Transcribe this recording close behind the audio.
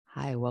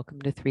Hi, welcome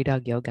to Three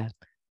Dog Yoga.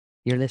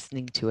 You're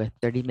listening to a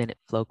 30-minute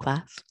flow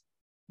class.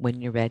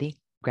 When you're ready,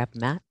 grab a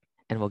mat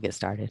and we'll get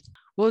started.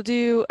 We'll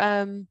do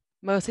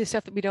mostly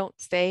stuff that we don't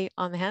stay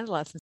on the hand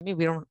lessons. I mean,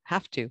 we don't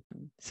have to.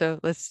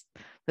 So let's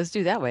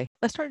do that way.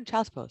 Let's start in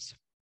child's pose.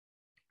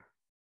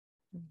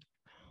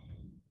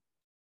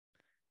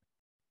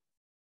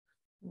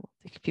 We'll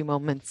take a few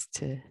moments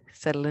to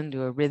settle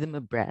into a rhythm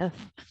of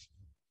breath.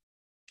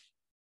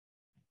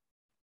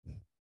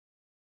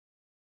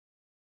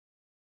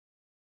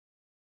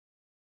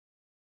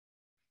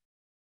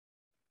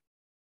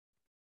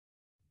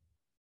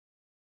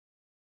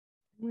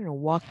 We're going to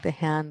walk the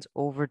hands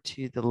over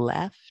to the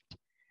left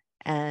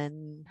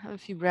and have a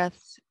few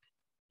breaths,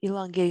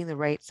 elongating the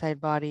right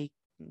side body.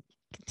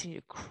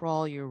 Continue to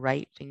crawl your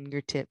right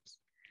fingertips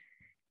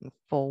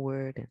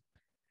forward and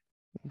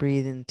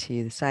breathe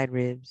into the side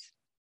ribs.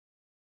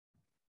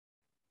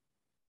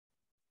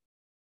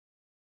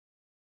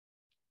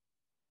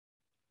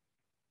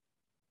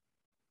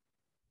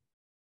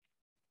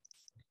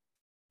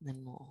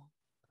 Then we'll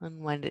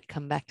unwind it,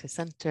 come back to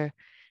center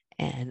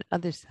and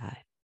other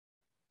side.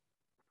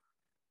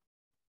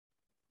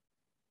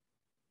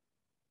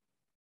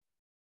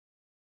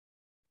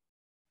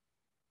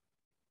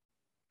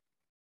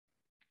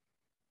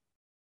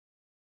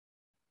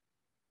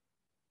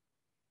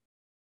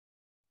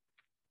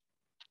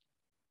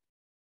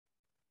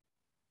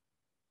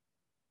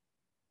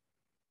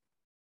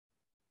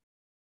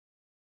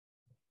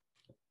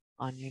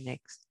 On your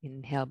next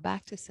inhale,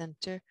 back to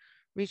center,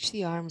 reach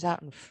the arms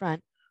out in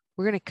front.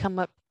 We're going to come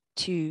up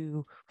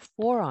to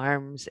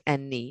forearms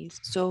and knees.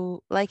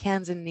 So like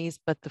hands and knees,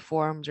 but the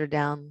forearms are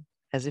down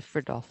as if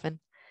for dolphin.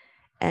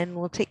 And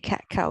we'll take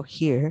cat-cow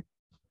here.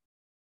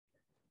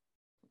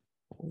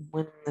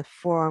 When the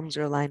forearms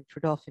are aligned for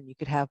dolphin, you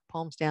could have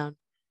palms down.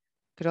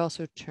 You could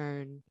also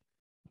turn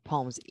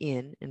palms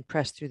in and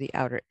press through the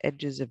outer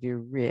edges of your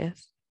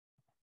wrist.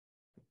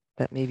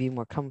 That may be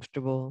more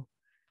comfortable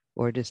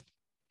or just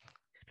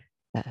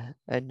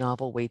a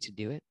novel way to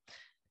do it.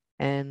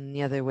 And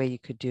the other way you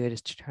could do it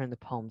is to turn the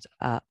palms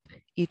up.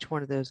 Each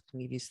one of those can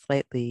give you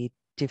slightly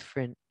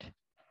different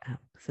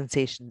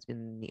sensations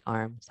in the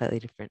arm, slightly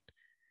different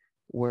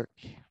work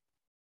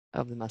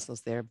of the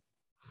muscles there,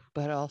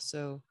 but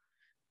also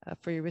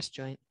for your wrist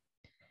joint,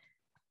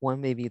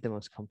 one may be the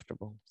most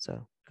comfortable.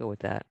 So go with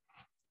that.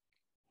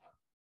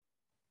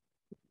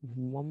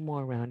 One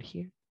more round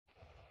here.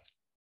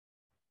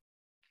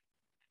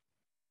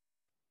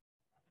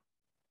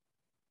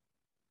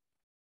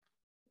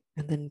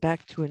 And then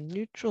back to a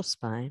neutral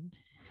spine.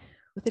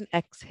 With an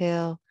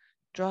exhale,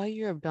 draw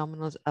your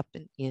abdominals up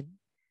and in.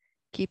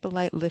 Keep a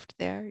light lift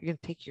there. You're going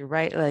to take your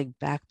right leg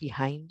back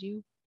behind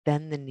you,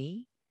 bend the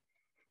knee,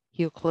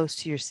 heel close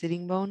to your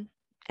sitting bone,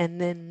 and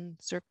then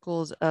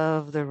circles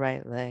of the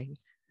right leg.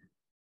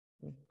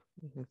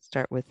 You can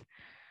start with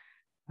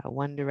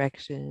one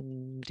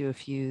direction, do a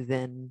few,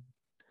 then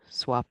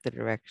swap the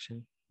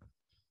direction.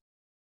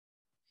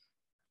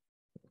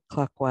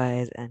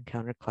 Clockwise and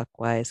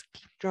counterclockwise.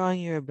 Keep drawing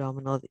your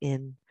abdominals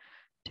in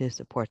to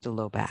support the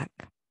low back.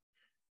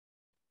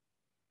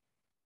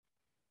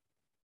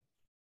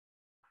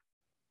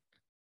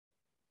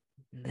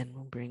 And then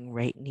we'll bring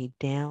right knee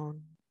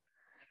down.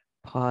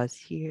 Pause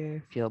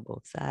here, feel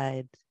both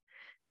sides.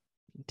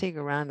 Take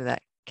a round of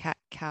that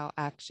cat-cow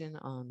action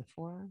on the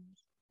forearms.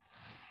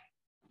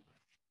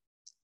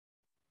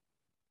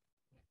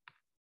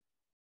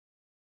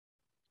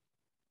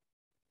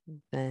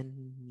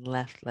 Then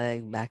left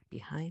leg back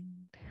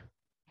behind.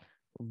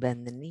 We'll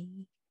bend the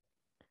knee,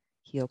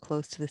 heel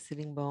close to the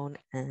sitting bone,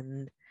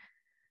 and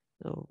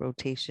little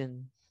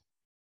rotation.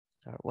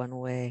 Start one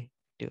way,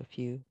 do a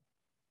few.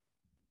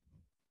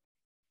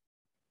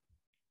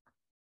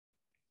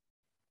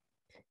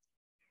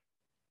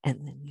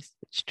 And then you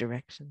switch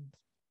directions.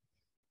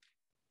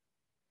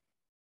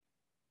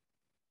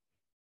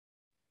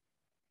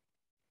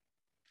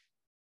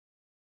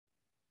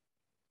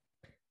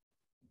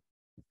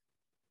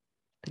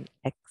 Then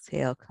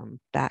exhale, come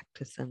back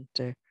to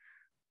center,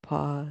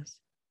 pause,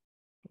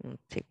 and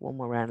take one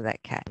more round of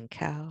that cat and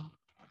cow.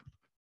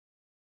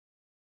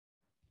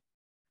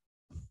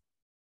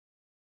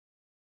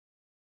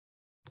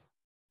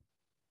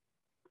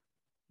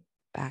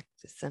 Back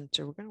to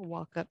center. We're going to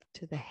walk up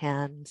to the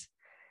hands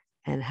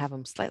and have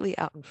them slightly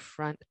out in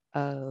front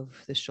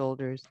of the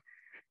shoulders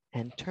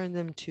and turn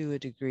them to a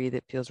degree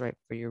that feels right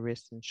for your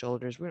wrists and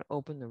shoulders. We're going to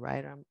open the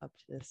right arm up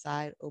to the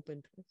side,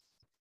 open twist,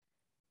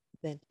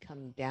 then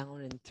come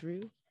down and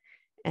through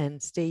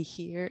and stay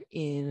here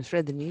in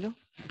thread the needle.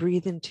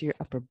 Breathe into your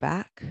upper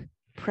back,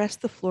 press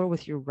the floor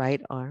with your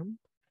right arm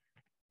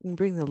and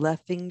bring the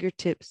left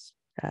fingertips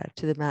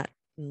to the mat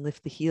and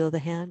lift the heel of the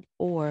hand,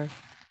 or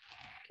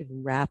you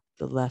can wrap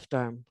the left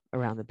arm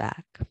around the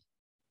back.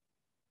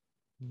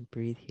 And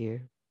breathe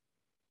here.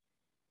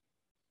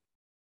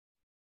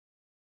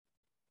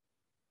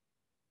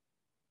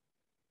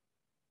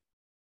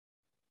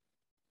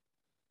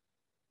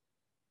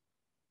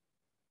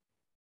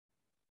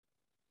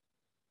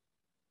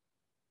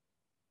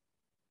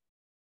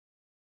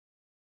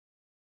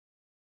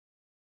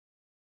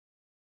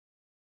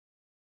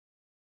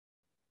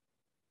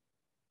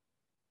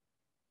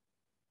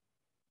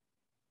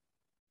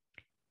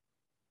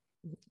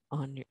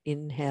 On your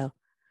inhale,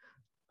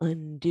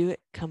 undo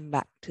it, come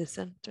back to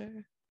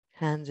center,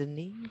 hands and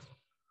knees.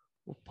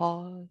 We'll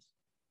pause,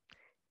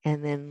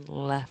 and then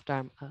left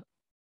arm up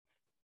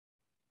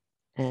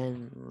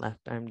and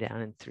left arm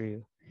down and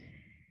through.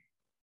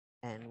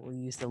 And we'll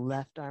use the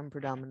left arm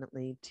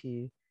predominantly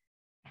to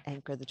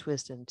anchor the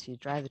twist and to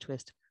drive the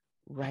twist.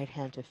 Right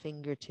hand to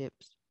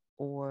fingertips,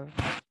 or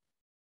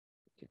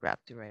you could wrap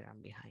the right arm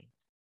behind.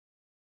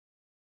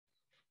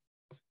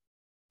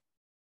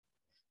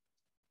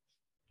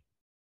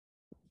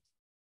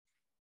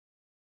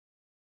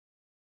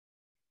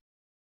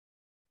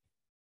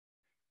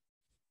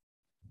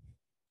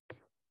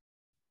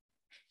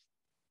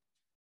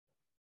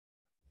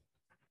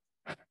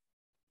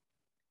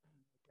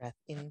 Breath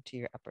into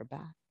your upper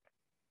back.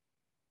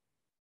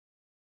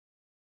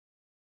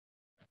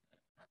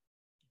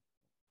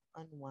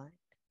 Unwind.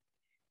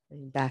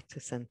 And back to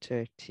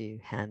center to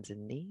hands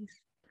and knees.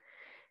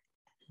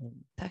 And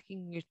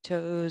tucking your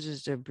toes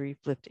as a brief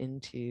lift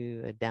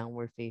into a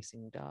downward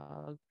facing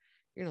dog.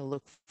 You're going to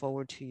look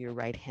forward to your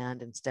right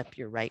hand and step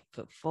your right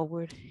foot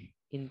forward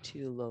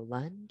into low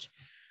lunge.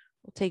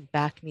 We'll take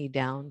back knee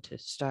down to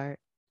start.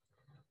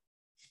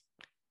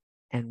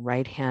 And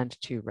right hand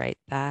to right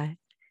thigh.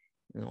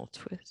 And we'll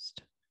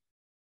twist.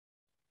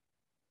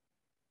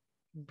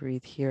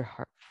 Breathe here,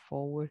 heart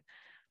forward.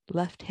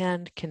 Left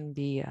hand can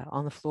be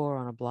on the floor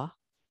on a block.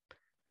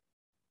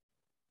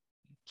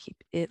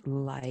 Keep it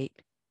light.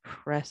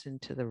 Press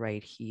into the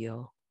right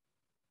heel.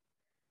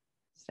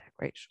 Stack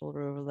right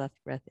shoulder over left,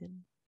 breath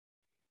in.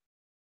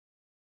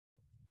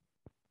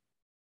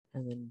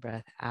 And then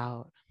breath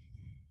out.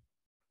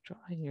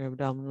 Drawing your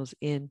abdominals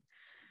in.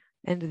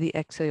 End of the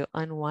exhale,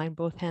 unwind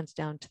both hands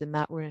down to the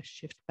mat. We're going to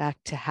shift back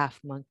to half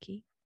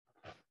monkey.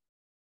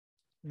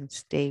 And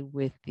stay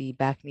with the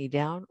back knee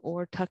down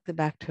or tuck the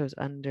back toes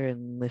under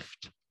and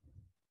lift.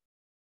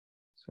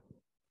 So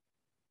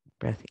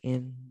breath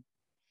in.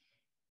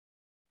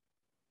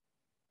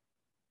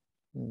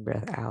 And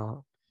breath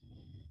out.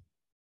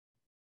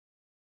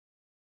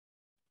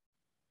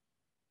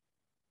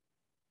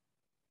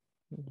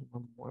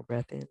 One more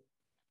breath in.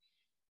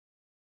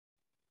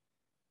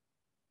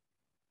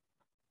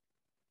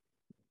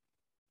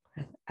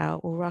 Breath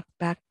out. We'll rock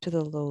back to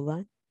the low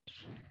lunge.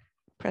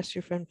 Press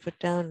your front foot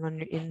down, and on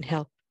your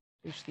inhale,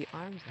 reach the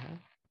arms out.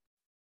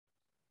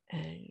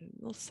 And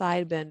we'll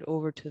side bend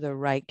over to the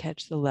right.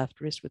 Catch the left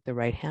wrist with the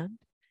right hand.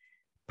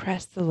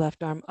 Press the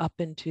left arm up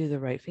into the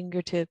right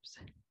fingertips.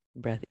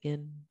 Breath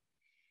in.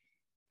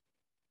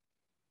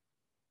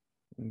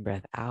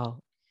 Breath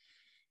out.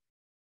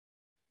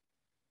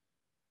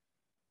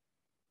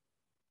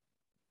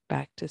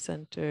 Back to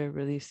center.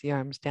 Release the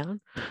arms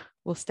down.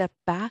 We'll step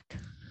back,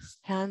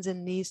 hands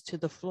and knees to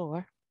the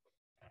floor.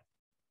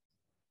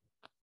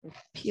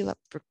 Peel up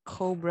for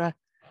cobra.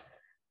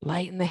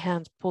 Lighten the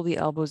hands, pull the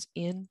elbows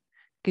in.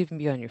 You can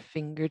be on your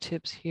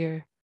fingertips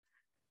here.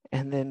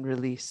 And then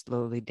release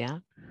slowly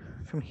down.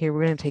 From here,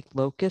 we're going to take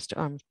locust,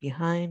 arms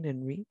behind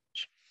and reach.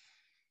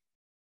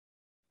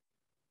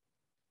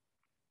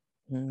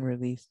 And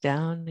release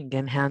down.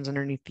 Again, hands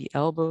underneath the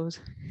elbows.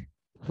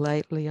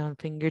 Lightly on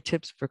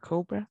fingertips for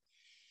cobra.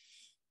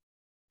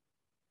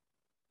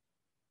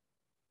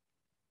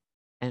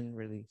 And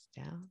release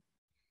down.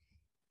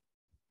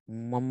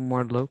 One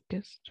more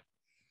locust.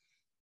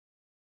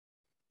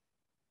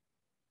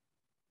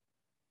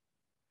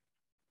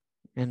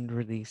 And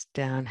release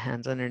down,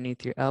 hands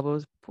underneath your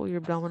elbows. Pull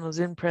your abdominals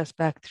in, press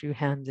back through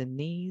hands and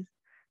knees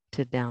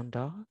to down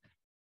dog.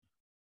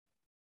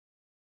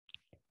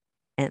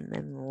 And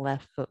then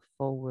left foot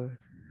forward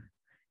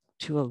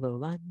to a low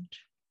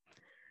lunge.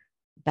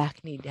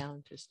 Back knee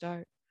down to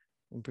start.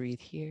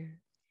 Breathe here.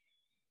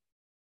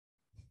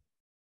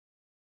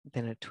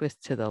 Then a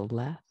twist to the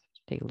left.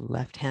 Take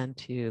left hand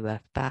to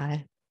left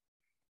thigh.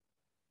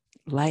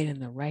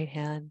 Lighten the right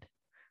hand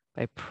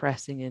by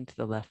pressing into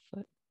the left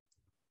foot.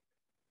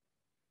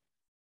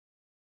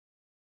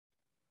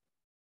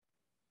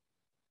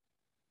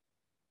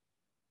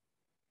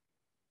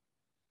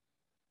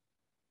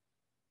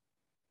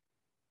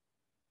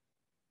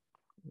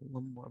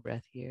 One more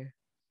breath here.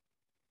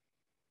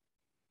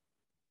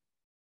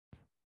 At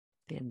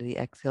the end of the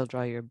exhale,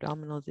 draw your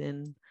abdominals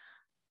in.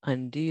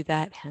 Undo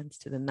that, hands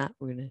to the mat.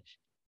 We're going to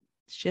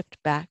shift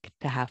back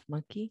to half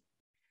monkey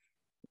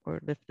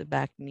or lift the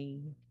back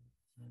knee.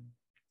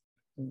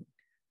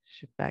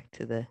 Shift back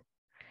to the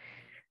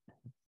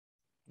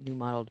new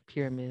modeled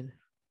pyramid.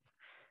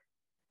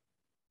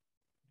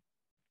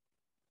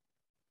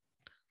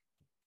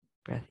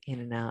 Breath in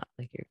and out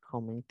like you're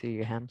combing through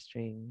your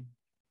hamstring.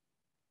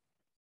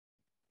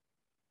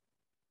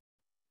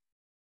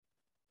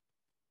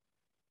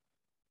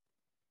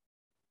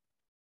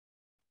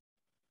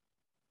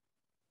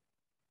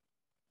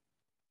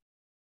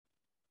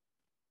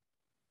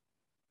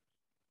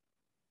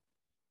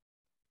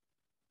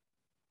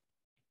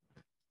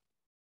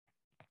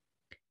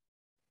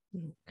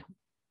 Come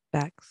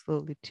back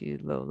slowly to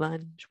low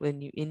lunge.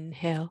 When you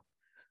inhale,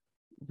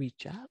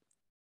 reach up.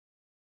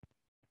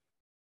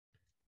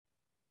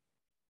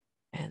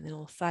 And then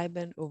we'll side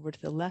bend over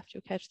to the left.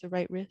 You'll catch the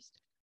right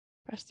wrist.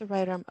 Press the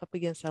right arm up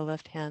against that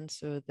left hand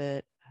so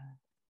that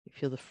you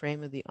feel the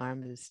frame of the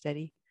arm is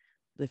steady.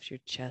 Lift your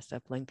chest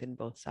up, lengthen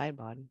both side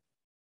body.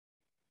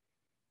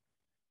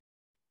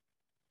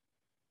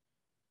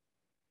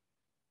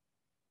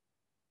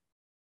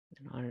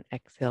 And on an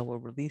exhale, we'll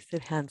release the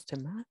hands to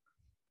mat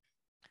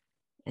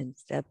and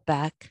step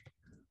back,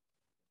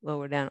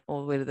 lower down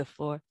all the way to the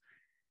floor.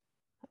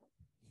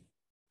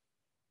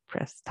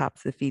 Press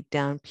tops of the feet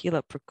down, peel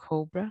up for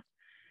cobra,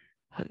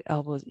 hug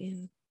elbows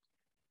in,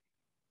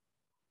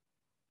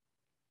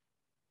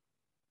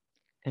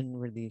 and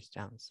release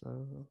down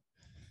slow.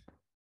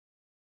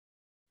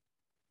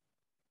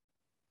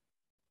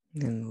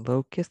 And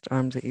locust,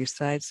 arms at your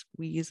side,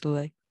 squeeze the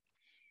leg.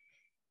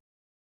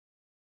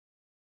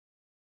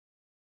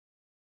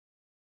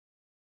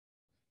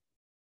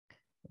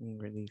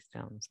 And release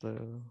down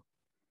slow.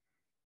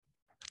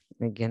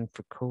 And again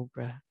for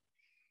cobra.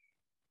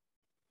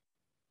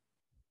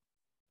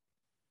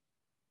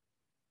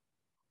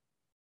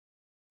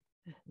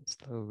 And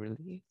slow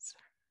release.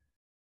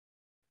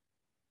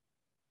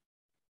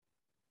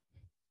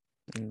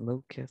 And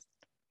locust.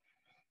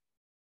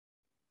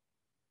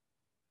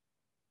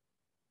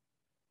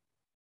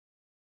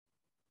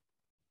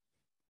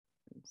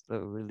 And slow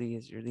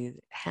release, release.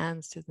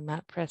 Hands to the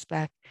mat, press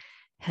back.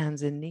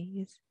 Hands and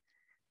knees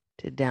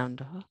to down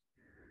dog.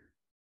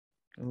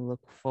 And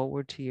look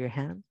forward to your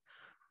hands.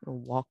 Or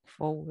walk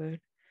forward,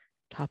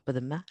 top of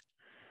the mat.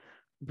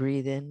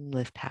 Breathe in,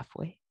 lift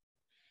halfway.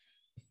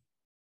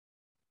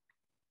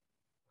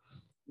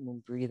 And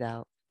we'll breathe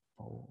out,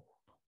 fold.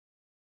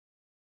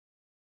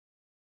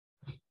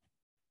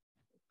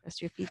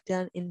 Press your feet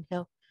down,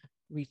 inhale,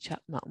 reach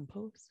up, mountain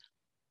pose.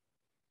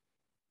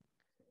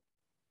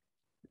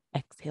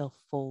 Exhale,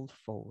 fold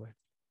forward.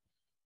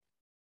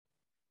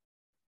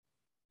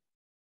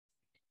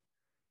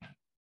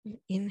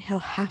 Inhale,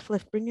 half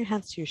lift. Bring your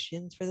hands to your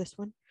shins for this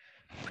one.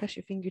 Press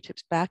your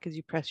fingertips back as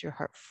you press your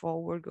heart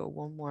forward. Go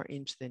one more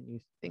inch than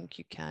you think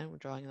you can. We're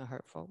drawing the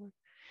heart forward.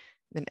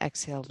 Then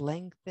exhale,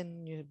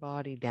 lengthen your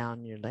body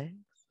down your legs.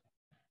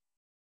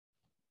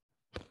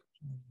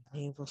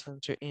 Navel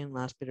center in,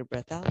 last bit of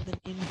breath out. Then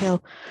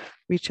inhale,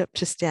 reach up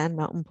to stand,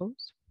 mountain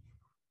pose.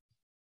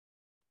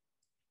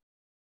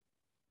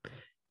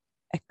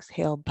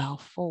 Exhale, bow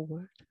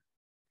forward.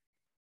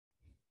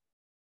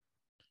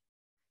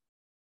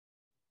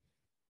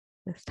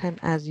 This time,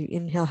 as you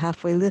inhale,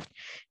 halfway lift,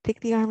 take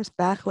the arms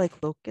back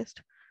like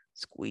locust.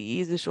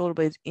 Squeeze the shoulder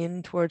blades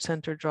in towards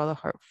center, draw the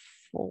heart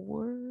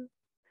forward,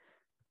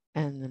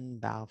 and then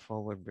bow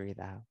forward, breathe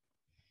out.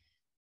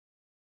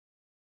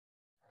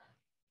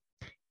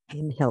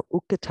 Inhale,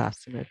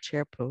 Utkatasana,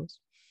 chair pose.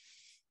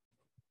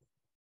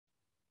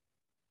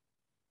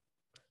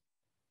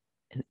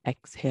 And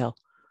exhale,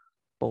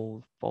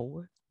 fold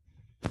forward.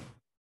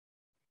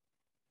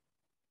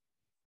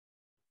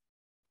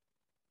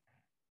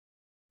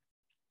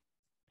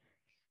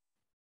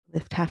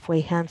 Lift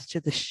halfway, hands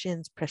to the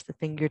shins. Press the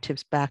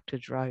fingertips back to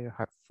draw your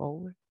heart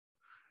forward.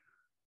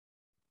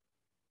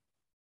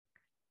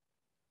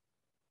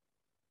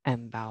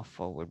 And bow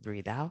forward,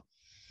 breathe out.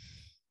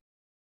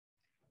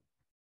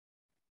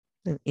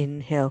 Then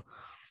inhale,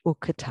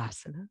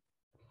 Utkatasana.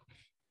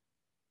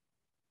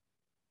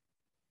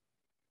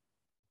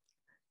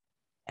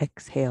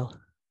 Exhale,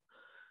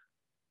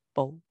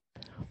 fold.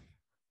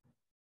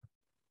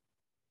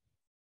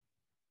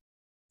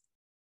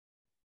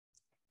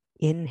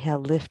 Inhale,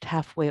 lift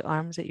halfway,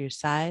 arms at your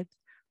sides,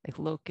 like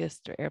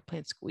locust or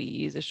airplane.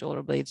 Squeeze the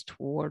shoulder blades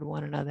toward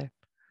one another.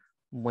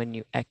 When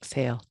you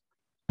exhale,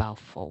 bow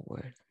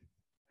forward.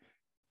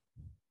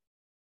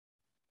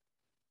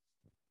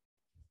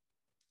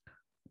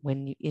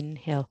 When you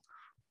inhale,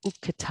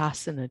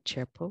 Utkatasana,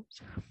 chair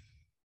pose.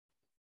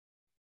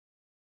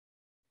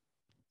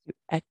 You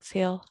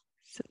exhale,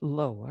 sit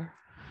lower.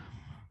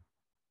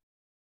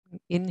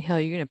 Inhale,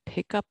 you're going to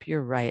pick up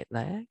your right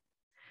leg.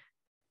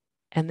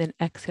 And then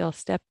exhale,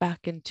 step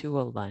back into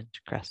a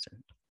lunge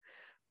crescent.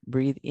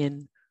 Breathe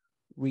in,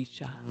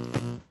 reach up.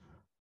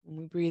 When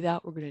we breathe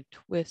out, we're going to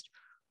twist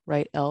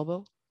right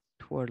elbow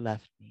toward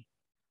left knee.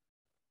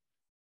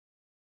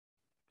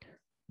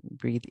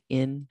 Breathe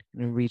in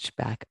and reach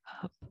back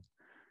up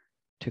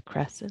to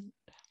crescent.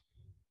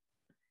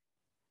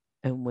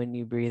 And when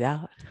you breathe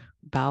out,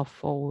 bow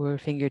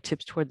forward,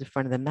 fingertips toward the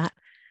front of the mat.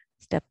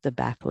 Step the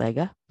back leg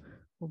up.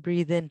 We'll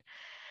breathe in,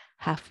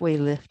 halfway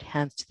lift,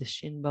 hands to the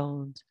shin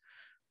bones.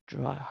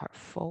 Draw your heart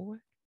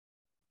forward.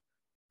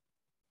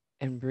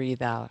 And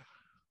breathe out,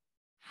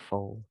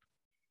 fold.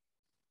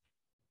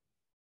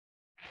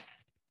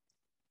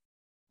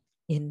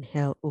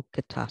 Inhale,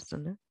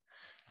 Utkatasana,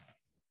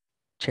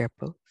 chair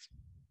pose.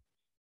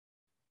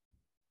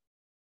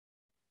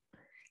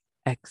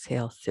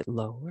 Exhale, sit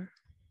lower.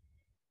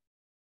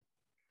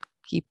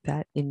 Keep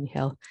that.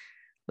 Inhale,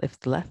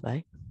 lift the left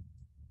leg.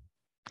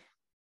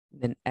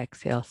 Then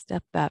exhale,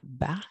 step that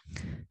back.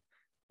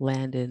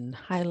 Land in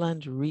high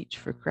lunge, reach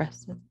for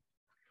crescent.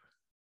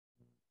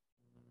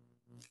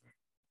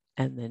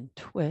 And then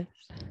twist.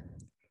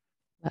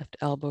 Left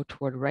elbow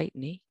toward right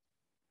knee.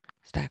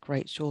 Stack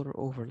right shoulder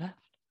over left.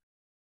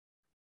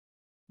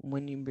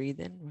 When you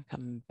breathe in, we're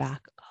coming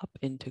back up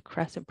into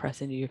crescent.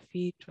 Press into your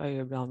feet. Draw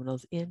your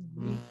abdominals in.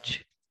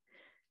 Reach.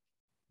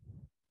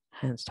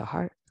 Hands to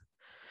heart.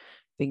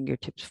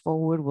 Fingertips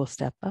forward. We'll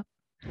step up.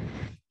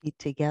 Feet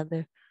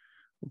together.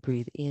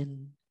 Breathe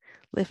in.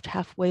 Lift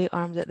halfway.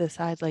 Arms at the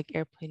sides like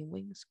airplane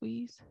wing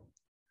squeeze.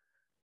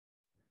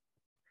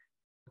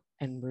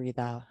 And breathe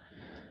out.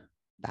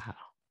 Bow.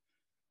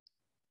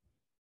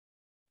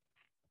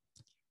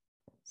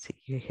 See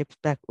your hips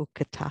back.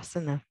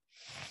 Utkatasana.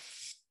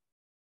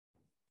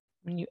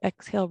 When you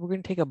exhale, we're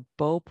going to take a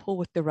bow pull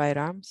with the right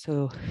arm.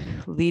 So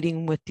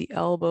leading with the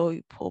elbow,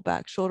 you pull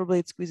back, shoulder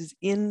blade squeezes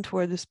in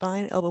toward the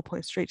spine, elbow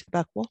points straight to the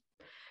back wall,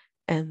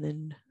 and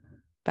then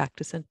back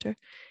to center.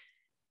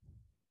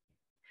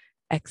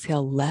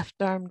 Exhale,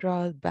 left arm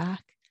draws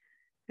back,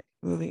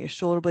 moving your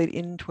shoulder blade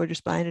in toward your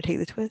spine to take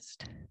the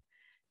twist,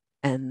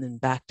 and then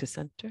back to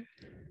center.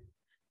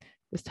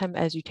 This time,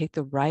 as you take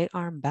the right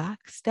arm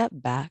back, step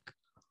back,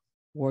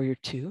 warrior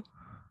two.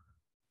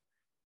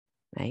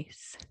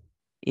 Nice.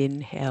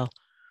 Inhale,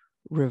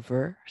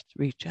 reverse,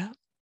 reach up.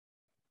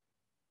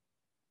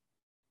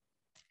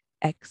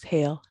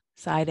 Exhale,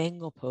 side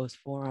angle pose,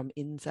 forearm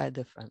inside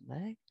the front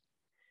leg.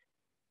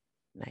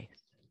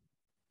 Nice.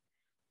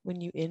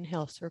 When you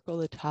inhale, circle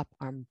the top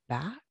arm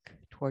back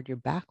toward your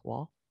back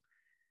wall.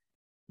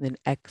 Then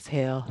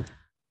exhale,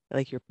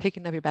 like you're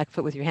picking up your back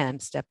foot with your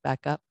hand, step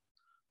back up,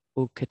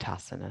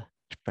 Utkatasana,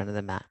 front of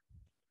the mat.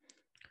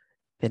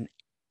 Then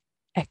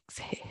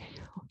exhale,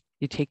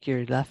 you take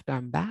your left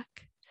arm back,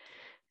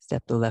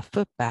 step the left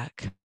foot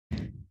back,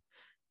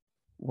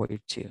 warrior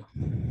two.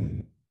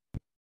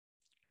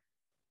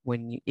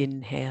 When you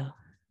inhale,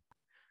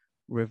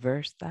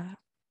 reverse that.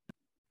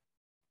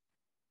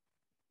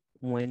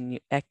 When you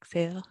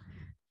exhale,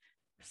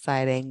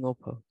 side angle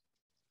pose.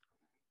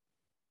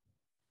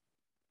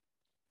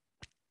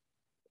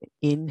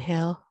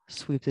 Inhale,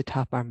 sweep the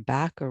top arm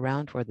back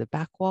around toward the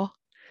back wall.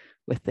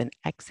 With an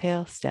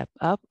exhale, step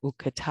up,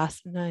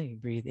 Utkatasana. You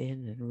breathe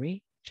in and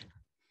reach.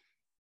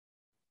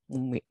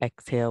 When we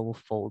exhale, we'll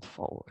fold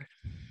forward.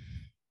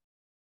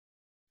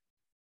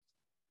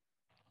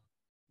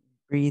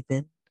 Breathe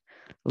in,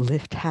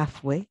 lift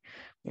halfway.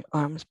 Your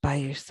arms by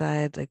your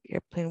sides like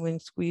airplane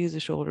wings. Squeeze the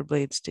shoulder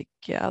blades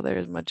together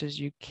as much as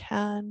you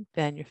can.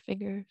 Fan your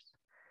fingers.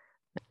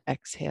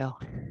 Exhale,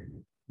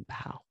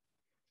 bow.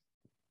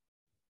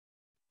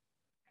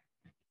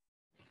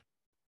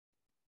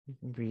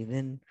 Breathe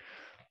in,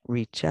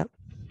 reach up,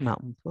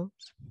 mountain pose.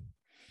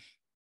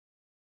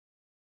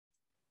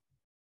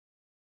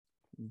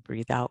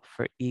 Breathe out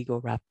for eagle,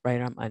 wrap right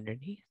arm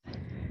underneath.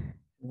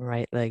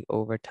 Right leg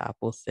over top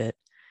will sit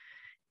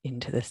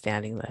into the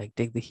standing leg.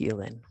 Dig the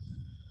heel in.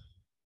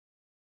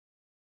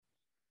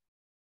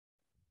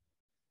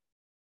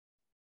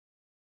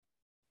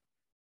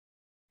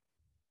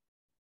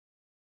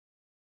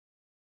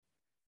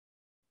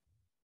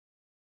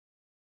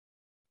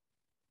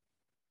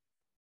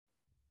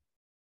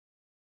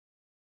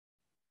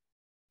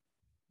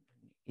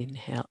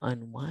 Inhale,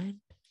 unwind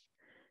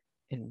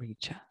and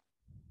reach up.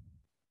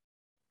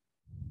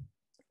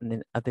 And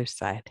then other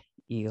side,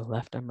 eagle,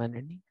 left arm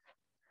underneath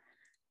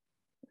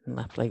and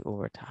left leg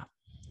over top.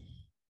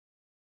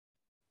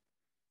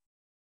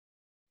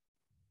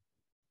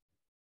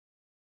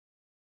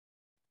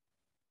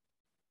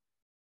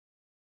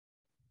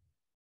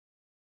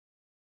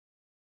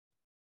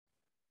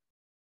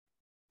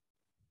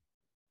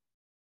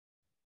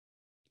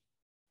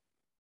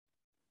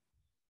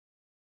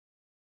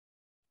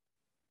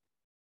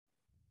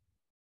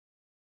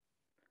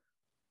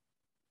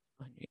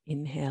 On your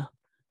inhale,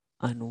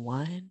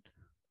 unwind,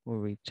 we'll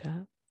reach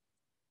up.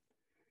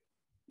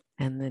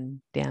 And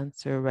then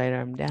dancer, right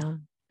arm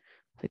down,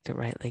 flick the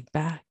right leg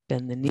back,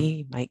 bend the knee.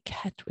 You might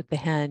catch with the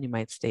hand, you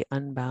might stay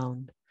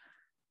unbound.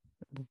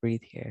 We'll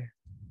breathe here.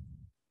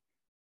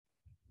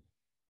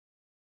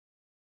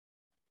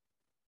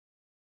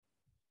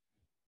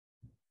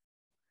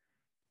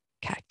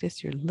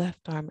 Cactus your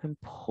left arm and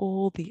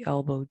pull the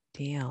elbow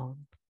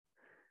down.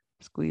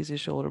 Squeeze the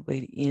shoulder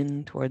blade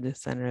in toward the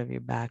center of your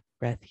back.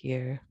 Breath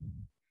here.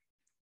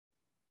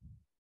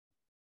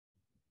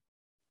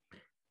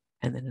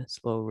 And then a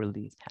slow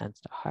release,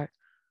 hands to heart,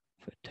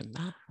 foot to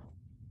mat.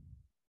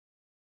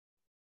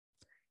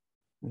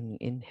 When you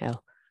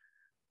inhale,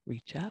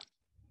 reach up.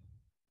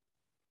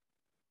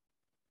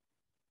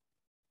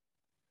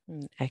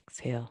 And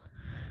exhale,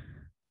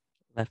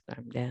 left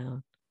arm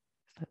down.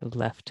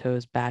 Left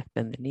toes back,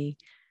 bend the knee.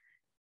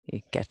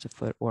 You catch the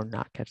foot or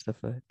not catch the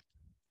foot,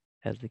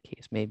 as the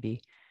case may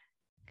be.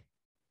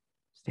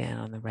 Stand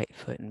on the right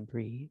foot and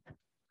breathe.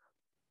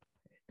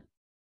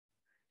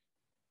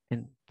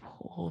 And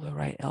pull the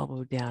right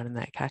elbow down in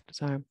that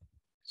cactus arm.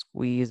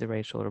 Squeeze the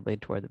right shoulder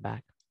blade toward the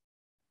back.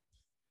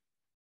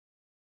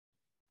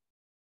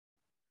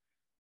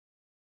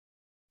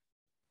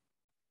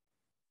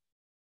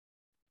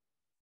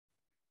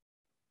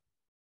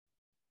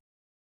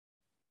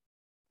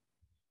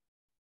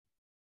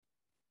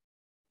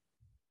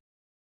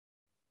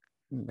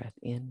 And breath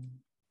in.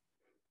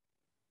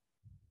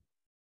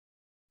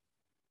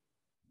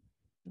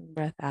 And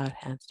breath out,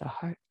 hands to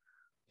heart,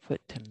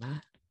 foot to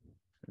mat.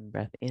 And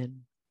breath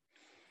in.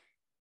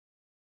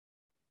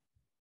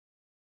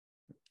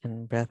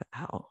 And breath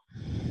out.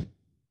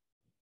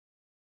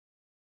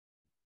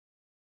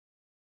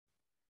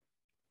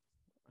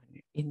 On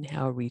your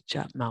inhale, reach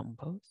up, mountain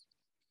pose.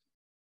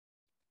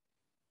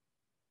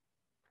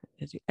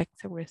 As you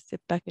exhale, we're going to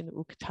sit back into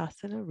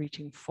Utkatasana,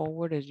 reaching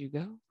forward as you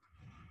go.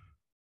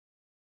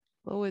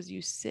 Slow as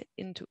you sit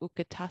into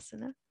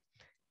Utkatasana.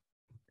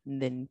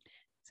 And then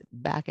sit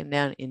back and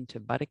down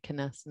into Baddha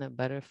Konasana,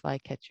 butterfly,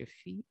 catch your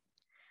feet.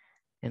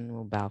 And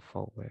we'll bow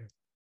forward.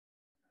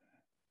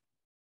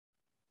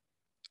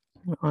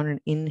 On an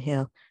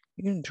inhale,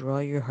 you're going to draw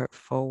your heart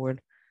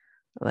forward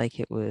like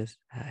it was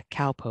a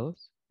cow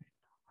pose.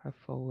 Heart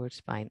forward,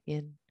 spine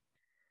in.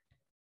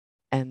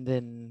 And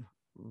then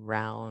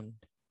round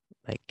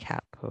like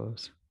cat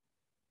pose.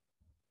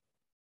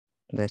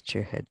 Let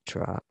your head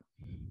drop.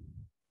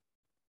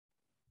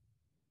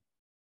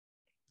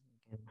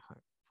 Again,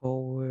 heart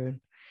forward.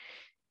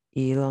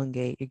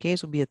 Elongate. Your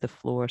gaze will be at the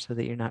floor so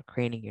that you're not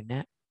craning your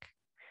neck.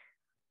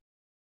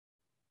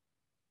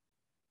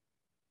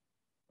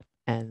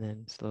 And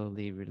then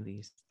slowly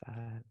release that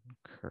and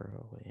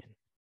curl in.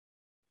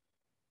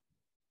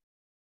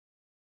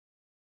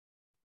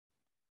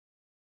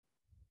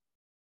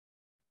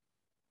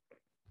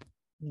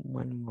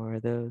 One more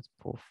of those.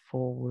 Pull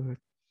forward.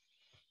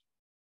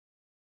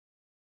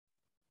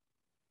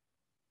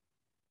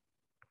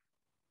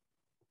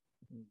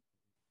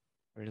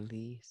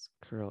 Release,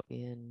 curl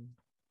in.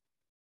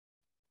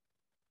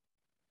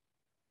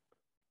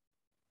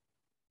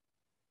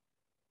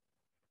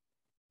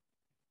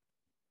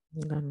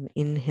 And on an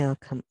inhale,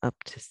 come up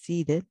to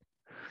seated.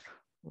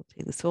 We'll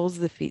take the soles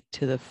of the feet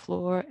to the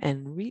floor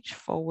and reach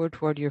forward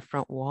toward your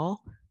front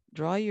wall.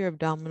 Draw your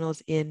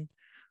abdominals in,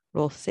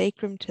 roll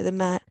sacrum to the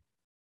mat,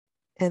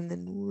 and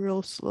then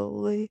real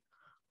slowly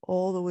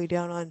all the way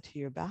down onto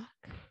your back.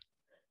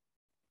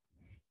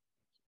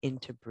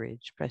 Into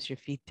bridge. Press your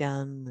feet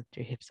down, lift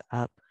your hips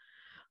up,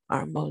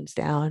 arm bones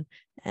down,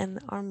 and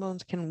the arm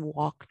bones can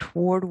walk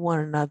toward one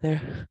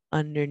another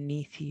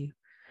underneath you.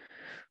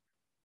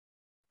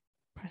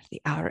 Press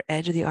the outer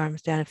edge of the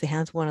arms down. If the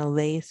hands want to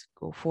lace,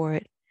 go for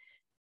it.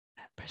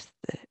 Press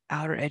the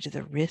outer edge of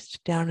the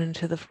wrist down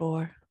into the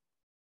floor.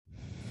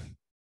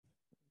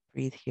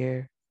 Breathe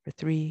here for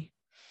 3.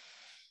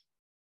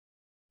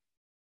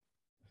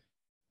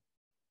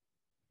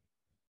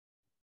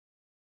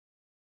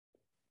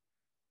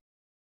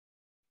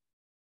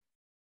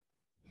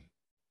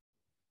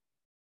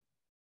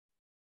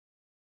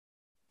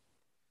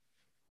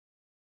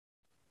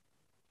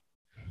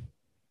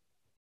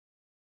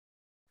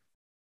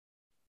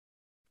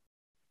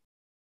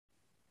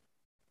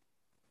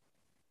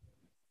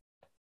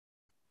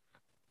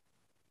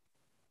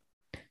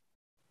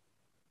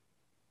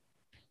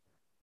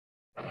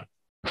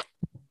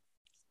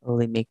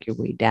 Slowly make your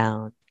way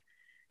down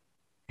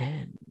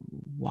and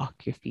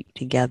walk your feet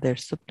together.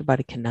 Supta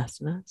Baddha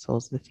Konasana,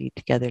 soles of the feet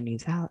together,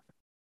 knees out.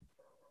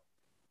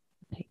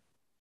 Take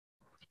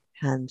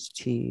hands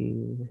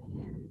to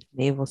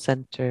navel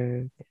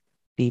center,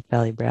 deep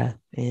belly breath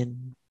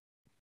in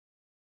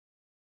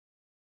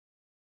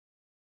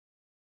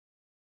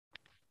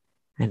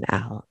and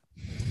out.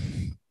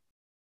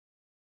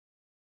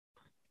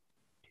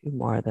 2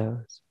 more of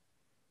those.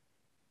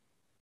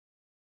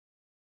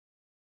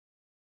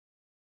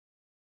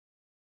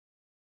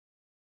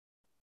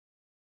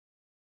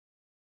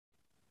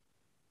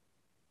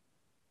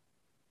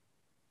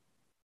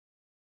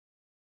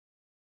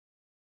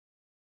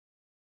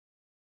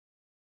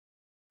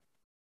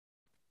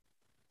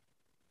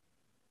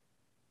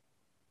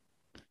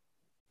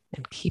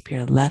 And keep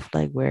your left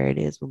leg where it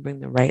is. We'll bring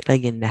the right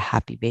leg into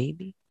happy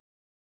baby.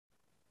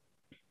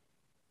 You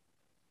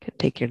can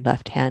take your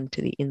left hand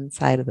to the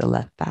inside of the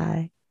left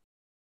thigh.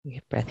 You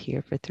get breath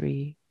here for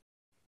 3.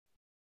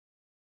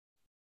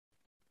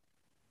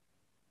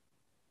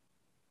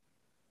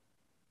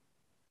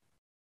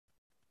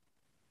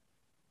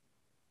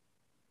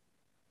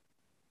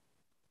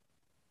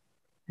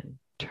 And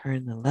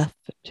turn the left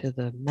foot to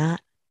the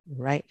mat,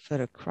 right foot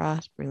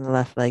across, bring the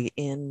left leg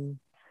in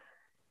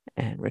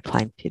and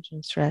recline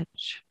pigeon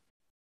stretch.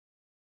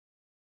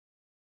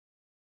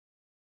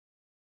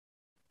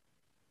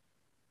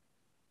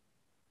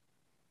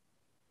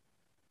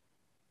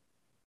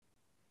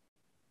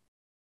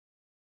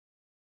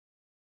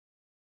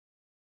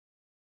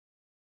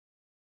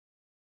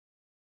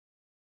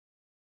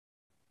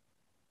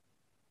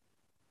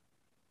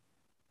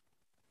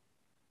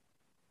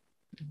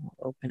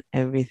 We'll open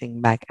everything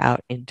back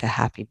out into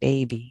happy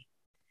baby,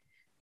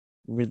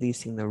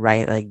 releasing the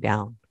right leg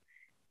down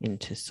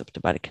into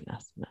Supta Baddha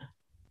Konasana.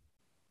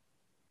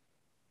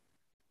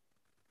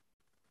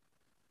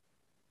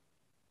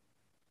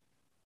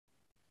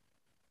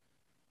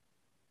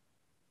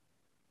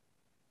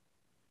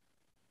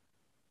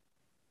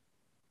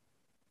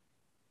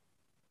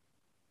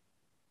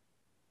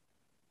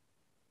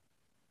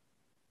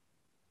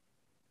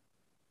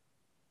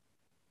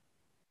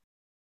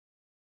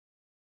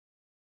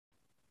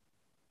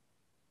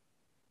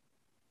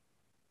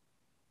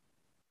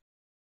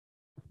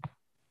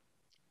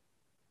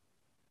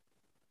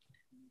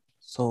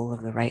 sole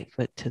of the right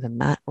foot to the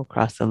mat. We'll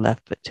cross the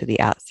left foot to the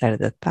outside of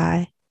the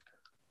thigh.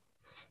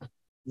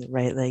 The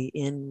right leg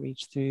in,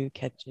 reach through,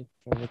 catch it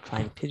for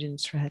reclined pigeon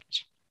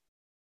stretch.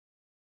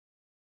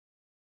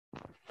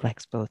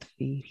 Flex both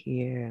feet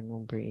here and we'll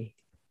breathe.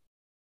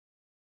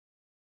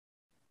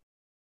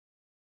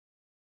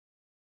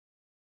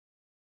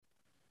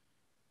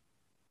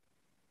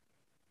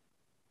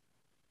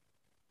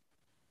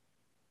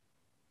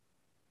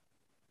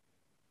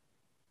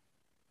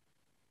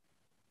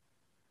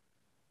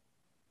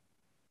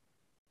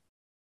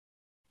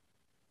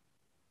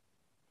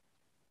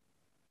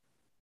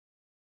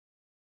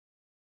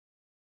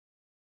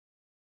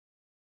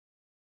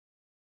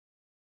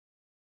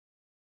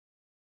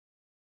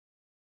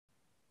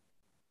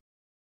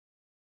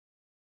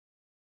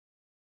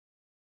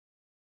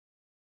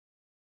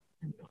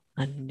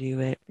 Undo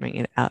it, bring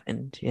it out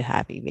into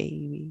happy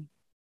baby.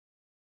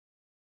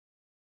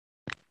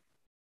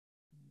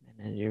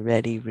 And as you're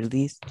ready,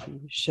 release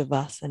to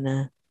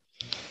Shavasana.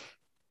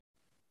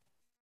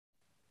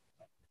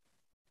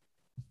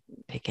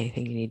 Pick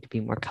anything you need to be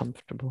more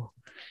comfortable.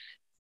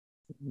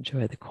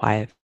 Enjoy the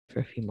quiet for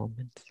a few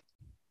moments.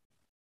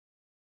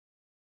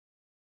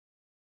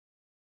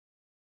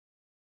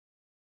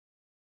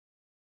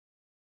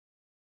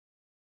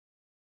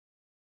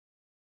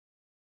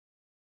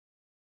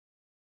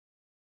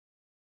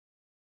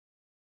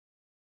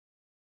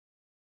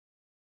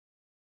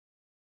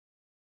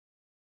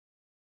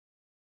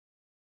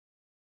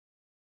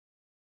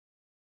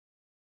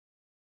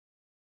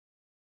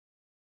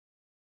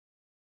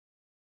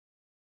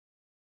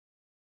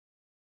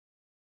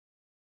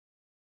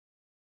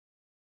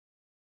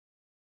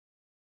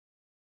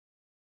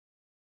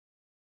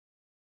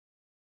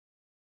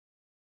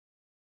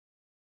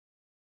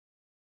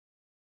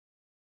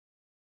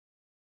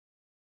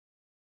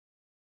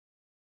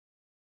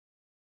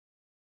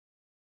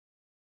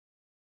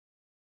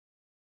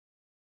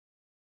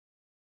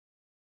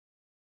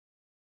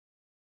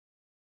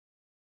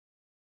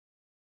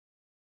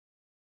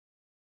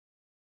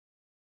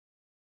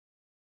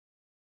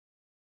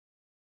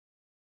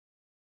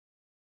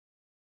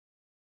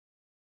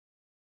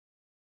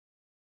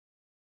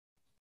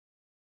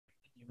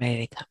 You're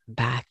ready to come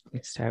back. You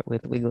start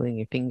with wiggling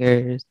your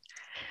fingers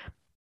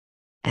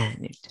and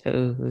your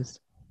toes.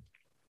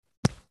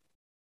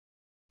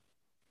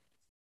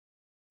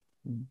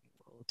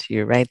 Roll to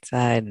your right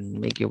side and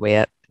make your way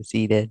up to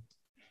seated.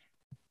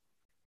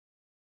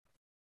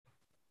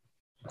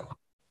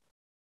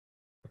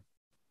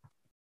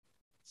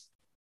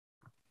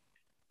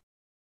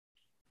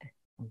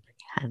 Bring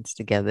hands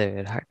together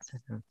at heart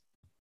center.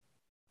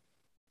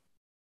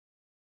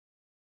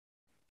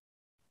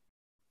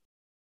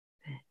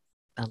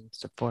 Thumbs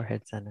to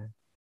forehead center.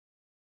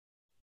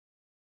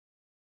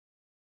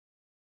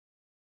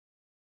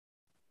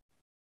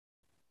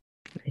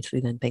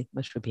 Nicely done. Thanks so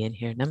much for being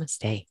here.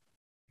 Namaste.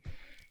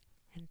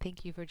 And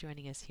thank you for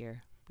joining us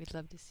here. We'd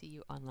love to see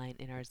you online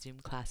in our Zoom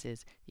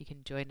classes. You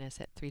can join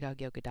us at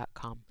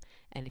 3dogyoga.com.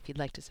 And if you'd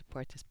like to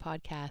support this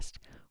podcast,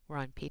 we're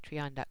on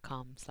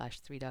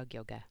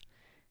patreon.com/3dogyoga.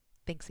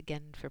 Thanks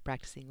again for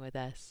practicing with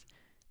us.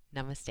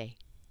 Namaste.